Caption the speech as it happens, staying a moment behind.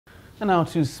And now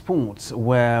to sports,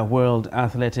 where World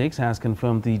Athletics has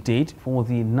confirmed the date for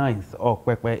the 9th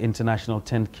Okpekpe International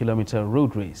 10km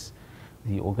road race.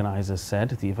 The organizers said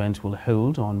the event will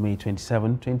hold on May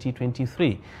 27,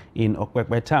 2023 in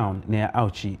Okpekpe town near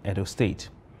Auchi, Edo State.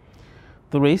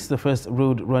 The race, the first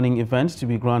road running event to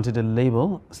be granted a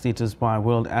label status by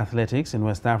World Athletics in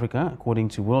West Africa, according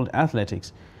to World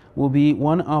Athletics, will be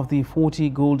one of the 40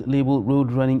 gold label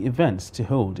road running events to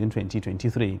hold in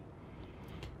 2023.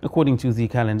 According to the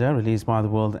calendar released by the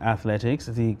World Athletics,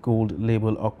 the gold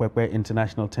label Okpekpe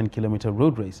International 10km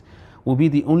road race will be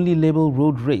the only label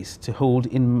road race to hold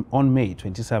on May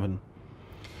 27.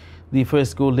 The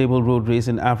first gold label road race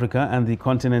in Africa and the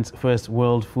continent's first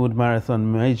World Food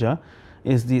Marathon major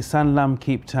is the Sanlam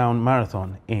Cape Town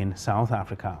Marathon in South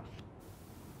Africa.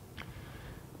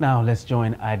 Now let's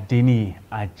join Adeni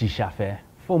Ajishafe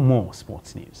for more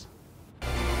sports news.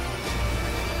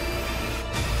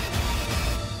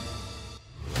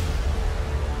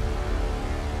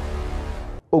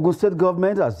 Ogun State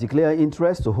government has declared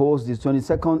interest to host the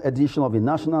 22nd edition of the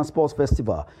National Sports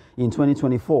Festival in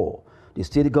 2024. The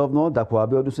state governor, Dr.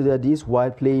 Abiodun, said this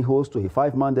while playing host to a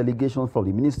 5-man delegation from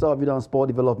the Minister of Youth and Sport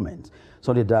Development,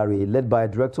 Sunday Dare, led by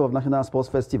Director of National Sports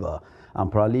Festival and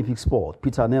Paralympic Sport,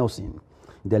 Peter Nelson.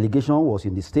 The delegation was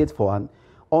in the state for an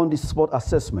on-the-spot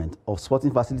assessment of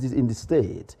sporting facilities in the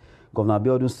state. Governor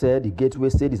Abiodun said the Gateway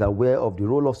State is aware of the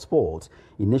role of sport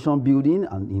in nation building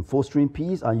and in fostering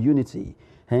peace and unity,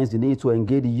 hence the need to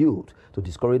engage the youth to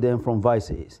discourage them from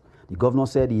vices. The governor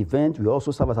said the event will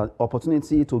also serve as an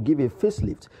opportunity to give a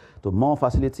facelift to more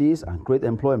facilities and create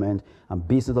employment and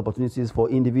business opportunities for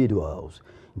individuals.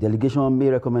 The delegation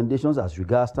made recommendations as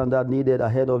regards standards needed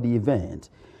ahead of the event.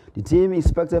 The team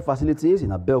inspected facilities in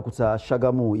Abeokuta,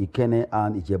 Shagamu, Ikenne,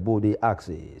 and Ijebu-Ode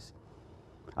axes.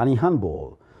 And in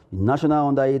handball, the national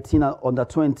under-18 and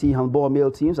under-20 handball male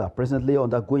teams are presently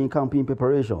undergoing campaign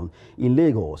preparation in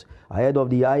Lagos ahead of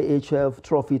the IHF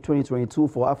Trophy 2022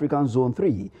 for African Zone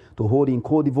 3 to hold in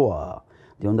Côte d'Ivoire.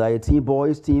 The under-18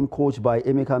 boys team coached by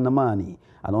Emeka Namani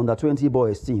and under-20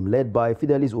 boys team led by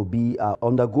Fidelis Obi are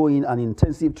undergoing an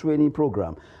intensive training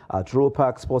program at Roe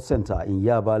Park Sports Center in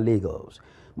Yaba, Lagos.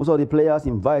 Most of the players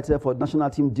invited for national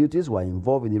team duties were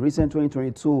involved in the recent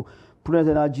 2022 Prudent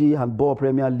Energy Handball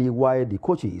Premier League, while the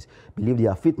coaches believe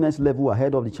their fitness level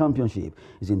ahead of the championship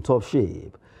is in top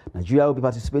shape. Nigeria will be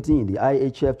participating in the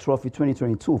IHF Trophy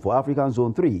 2022 for African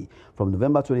Zone 3 from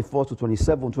November 24 to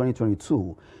 27,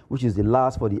 2022, which is the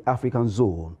last for the African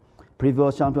Zone.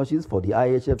 Previous championships for the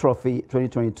IHF Trophy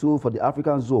 2022 for the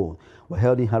African Zone were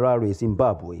held in Harare,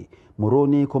 Zimbabwe,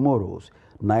 Moroni, Comoros,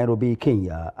 Nairobi,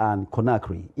 Kenya, and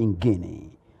Conakry in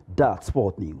Guinea. That's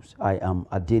Sport News. I am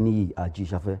Adeni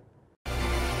Ajishafe.